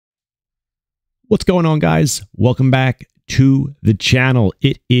What's going on, guys? Welcome back to the channel.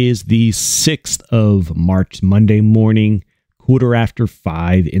 It is the 6th of March, Monday morning,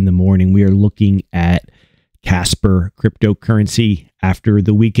 5:15 in the morning. We are looking at Casper cryptocurrency after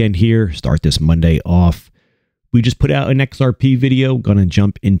the weekend here. Start this Monday off. We just put out an XRP video. Gonna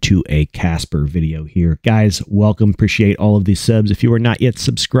jump into a Casper video here. Guys, welcome. Appreciate all of these subs. If you are not yet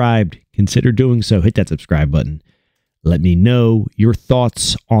subscribed, consider doing so. Hit that subscribe button. Let me know your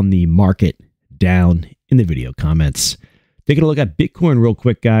thoughts on the market down in the video comments. Taking a look at Bitcoin real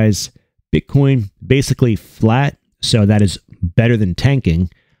quick, guys. Bitcoin basically flat, so that is better than tanking,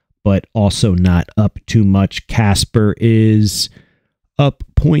 but also not up too much. Casper is up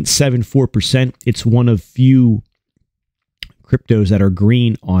 0.74%. It's one of few cryptos that are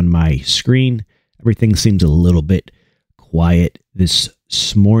green on my screen. Everything seems a little bit quiet this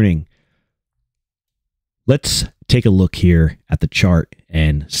morning. Let's take a look here at the chart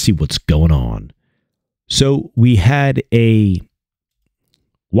and see what's going on. So we had a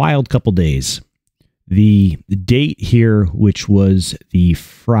wild couple days. The date here, which was the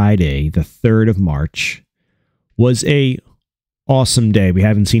Friday, the 3rd of March, was a awesome day. We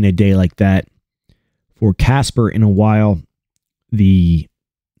haven't seen a day like that for Casper in a while. The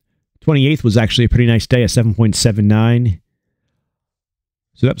 28th was actually a pretty nice day, a 7.79.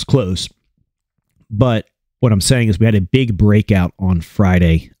 So that was close. But what I'm saying is we had a big breakout on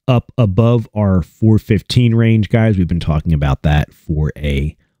Friday up above our 415 range, guys. We've been talking about that for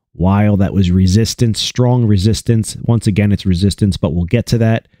a while. That was resistance, strong resistance. Once again, it's resistance, but we'll get to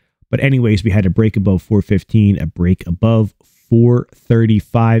that. But anyways, we had a break above 415, a break above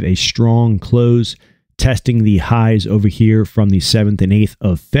 435, a strong close, testing the highs over here from the 7th and 8th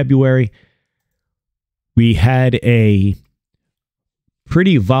of February. We had a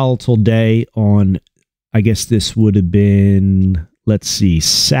pretty volatile day on, I guess this would have been, let's see,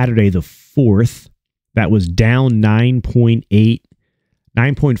 Saturday the 4th. That was down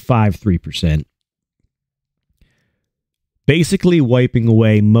 9.53%. Basically wiping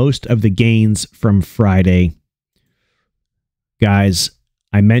away most of the gains from Friday. Guys,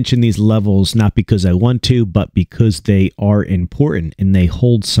 I mention these levels not because I want to, but because they are important and they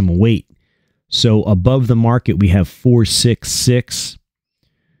hold some weight. So above the market, we have 466,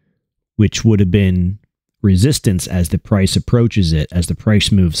 which would have been resistance as the price approaches it. As the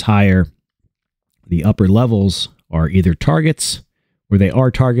price moves higher, the upper levels are either targets, or they are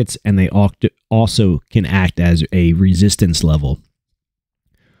targets, and they also can act as a resistance level.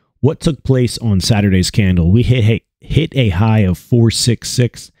 What took place on Saturday's candle? We hit a high of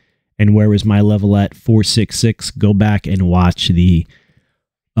 466, and where was my level at? 466. Go back and watch the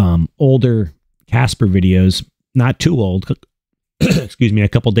older Casper videos, not too old, excuse me, a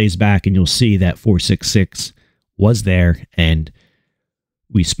couple days back, and you'll see that 466 was there, and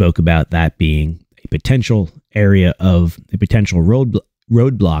we spoke about that being a potential area of a potential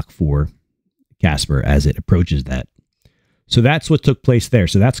roadblock for Casper as it approaches that. So that's what took place there.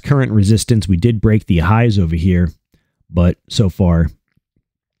 So that's current resistance. We did break the highs over here, but so far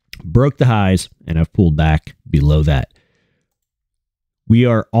broke the highs, and I've pulled back below that. We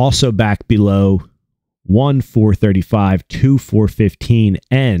are also back below 435 to 415,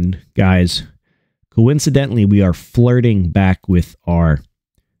 and guys, coincidentally, we are flirting back with our,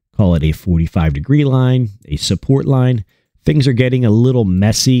 call it a 45-degree line, a support line. Things are getting a little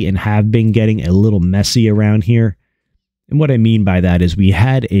messy and have been getting a little messy around here. And what I mean by that is we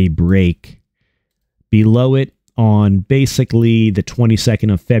had a break below it on basically the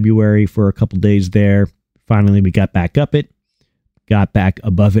 22nd of February for a couple days there. Finally, we got back up it, got back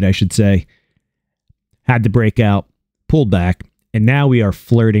above it, I should say. Had the breakout, pulled back, and now we are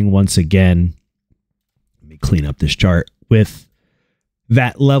flirting once again. Let me clean up this chart with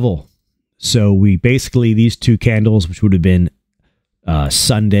that level. So we basically, these two candles, which would have been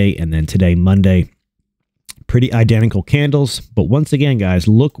Sunday and then today, Monday, pretty identical candles. But once again, guys,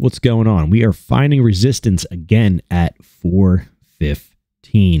 look what's going on. We are finding resistance again at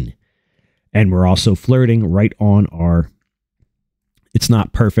 415. And we're also flirting right on our, it's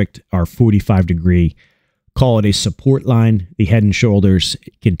not perfect, our 45-degree, call it a support line. The head and shoulders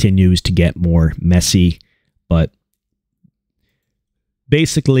continues to get more messy, but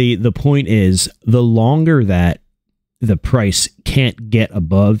basically the point is the longer that the price can't get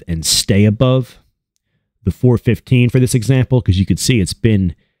above and stay above the 415 for this example, because you could see it's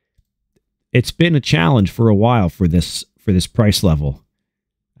been a challenge for a while for this price level.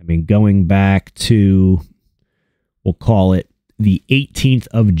 I mean, going back to, we'll call it the 18th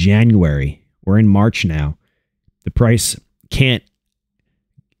of January. We're in March now. The price can't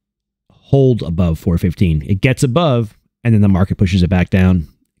hold above 415. It gets above, and then the market pushes it back down,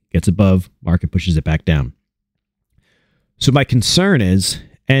 gets above, market pushes it back down. So my concern is,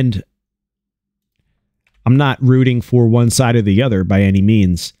 and I'm not rooting for one side or the other by any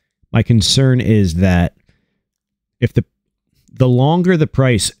means. My concern is that if the longer the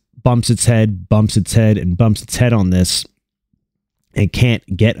price bumps its head, and bumps its head on this and can't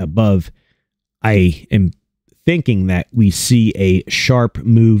get above, I am thinking that we see a sharp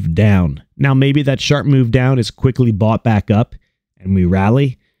move down. Now, maybe that sharp move down is quickly bought back up and we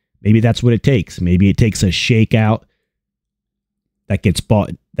rally. Maybe that's what it takes. Maybe it takes a shakeout that gets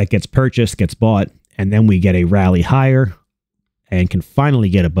bought, that gets purchased, gets bought, and then we get a rally higher and can finally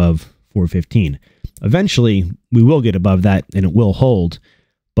get above 415. Eventually, we will get above that and it will hold,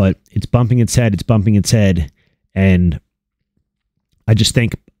 but it's bumping its head, and I just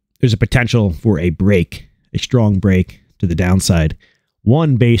think there's a potential for a break, a strong break to the downside.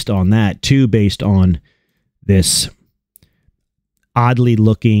 One, based on that. Two, based on this oddly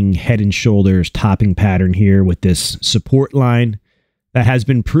looking head and shoulders topping pattern here with this support line that has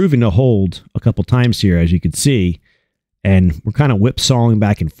been proven to hold a couple times here, as you can see, and we're kind of whipsawing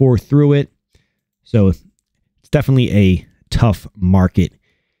back and forth through it. So it's definitely a tough market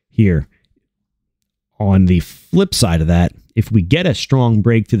here. On the flip side of that, if we get a strong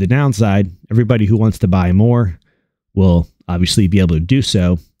break to the downside, everybody who wants to buy more will obviously be able to do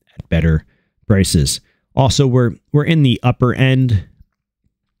so at better prices. Also, we're in the upper end.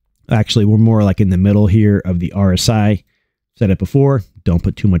 Actually, we're more like in the middle here of the RSI. Said it before, don't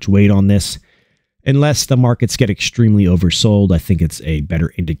put too much weight on this. Unless the markets get extremely oversold, I think it's a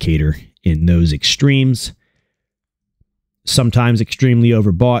better indicator in those extremes. Sometimes extremely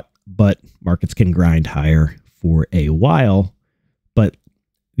overbought, but markets can grind higher for a while. But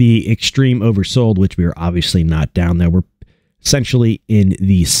the extreme oversold, which we are obviously not down there, we're essentially in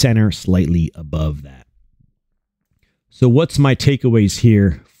the center, slightly above that. So what's my takeaways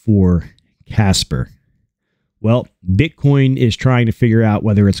here for Casper? Well, Bitcoin is trying to figure out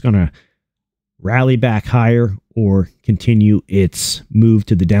whether it's going to rally back higher or continue its move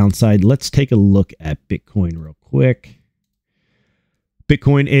to the downside. Let's take a look at Bitcoin real quick.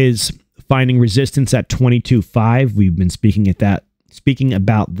 Bitcoin is finding resistance at 22.5. We've been speaking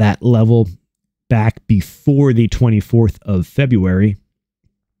about that level back before the 24th of February.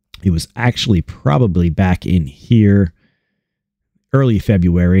 It was actually probably back in here early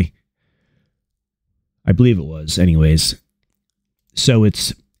February. I believe it was, anyways. So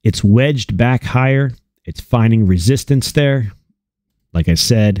it's wedged back higher. It's finding resistance there. Like I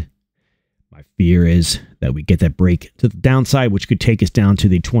said, my fear is that we get that break to the downside, which could take us down to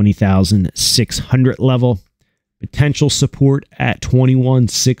the 20,600 level. Potential support at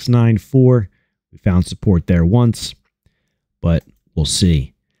 21,694. We found support there once, but we'll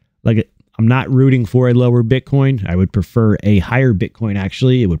see. I'm not rooting for a lower Bitcoin. I would prefer a higher Bitcoin,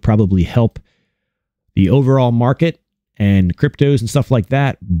 actually. It would probably help the overall market and cryptos and stuff like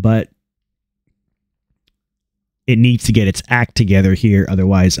that, but it needs to get its act together here.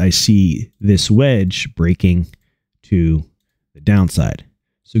 Otherwise, I see this wedge breaking to the downside.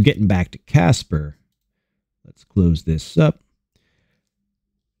 So getting back to Casper, let's close this up.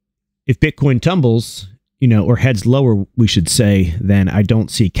 If Bitcoin tumbles, or heads lower, we should say, then I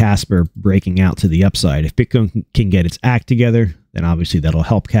don't see Casper breaking out to the upside. If Bitcoin can get its act together, then obviously that'll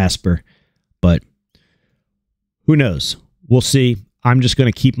help Casper, but who knows? We'll see. I'm just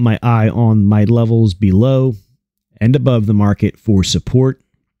going to keep my eye on my levels below and above the market for support.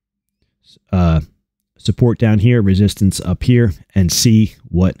 Support down here, resistance up here, and see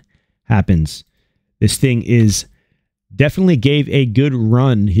what happens. This thing definitely gave a good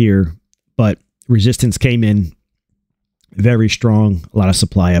run here, but resistance came in very strong. A lot of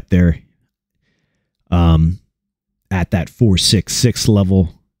supply up there at that 466 level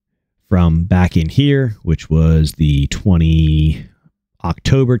from back in here, which was the 20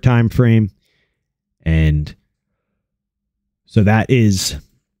 October time frame. And so that is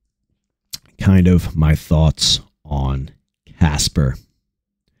kind of my thoughts on Casper.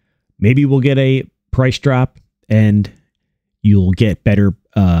 Maybe we'll get a price drop and you'll get better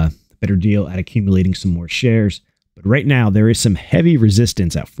deal at accumulating some more shares. But right now there is some heavy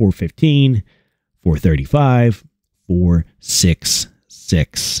resistance at 415, 435,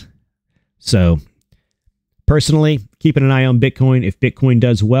 466. So personally, keeping an eye on Bitcoin. If Bitcoin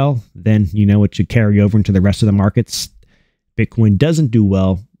does well, then it should carry over into the rest of the markets. Bitcoin doesn't do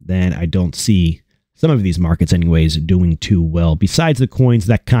well, then I don't see some of these markets anyways doing too well. Besides the coins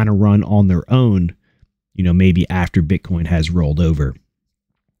that kind of run on their own, maybe after Bitcoin has rolled over.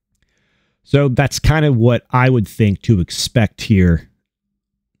 So that's kind of what I would think to expect here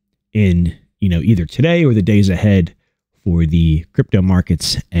in, either today or the days ahead for the crypto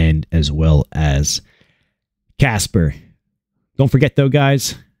markets and as well as Casper. Don't forget though,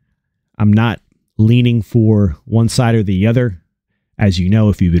 guys, I'm not leaning for one side or the other. As you know,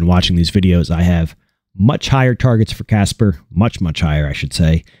 if you've been watching these videos, I have much higher targets for Casper, much higher, I should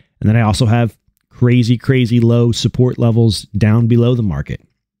say. And then I also have crazy low support levels down below the market.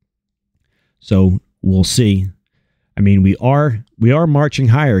 So we'll see. I mean, we are marching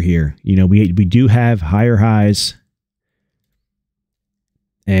higher here. You know, we do have higher highs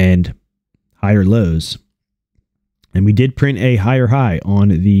and higher lows. And we did print a higher high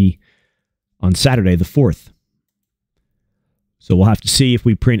on Saturday the 4th. So we'll have to see if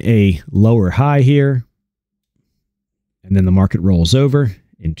we print a lower high here and then the market rolls over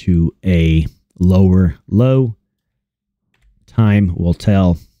into a lower low. Time will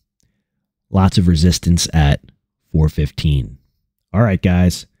tell. Lots of resistance at 415. All right,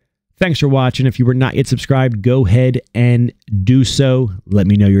 guys. Thanks for watching. If you were not yet subscribed, go ahead and do so. Let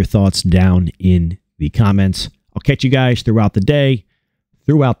me know your thoughts down in the comments. I'll catch you guys throughout the day,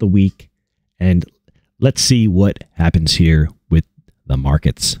 throughout the week, and let's see what happens here with the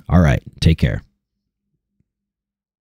markets. All right, take care.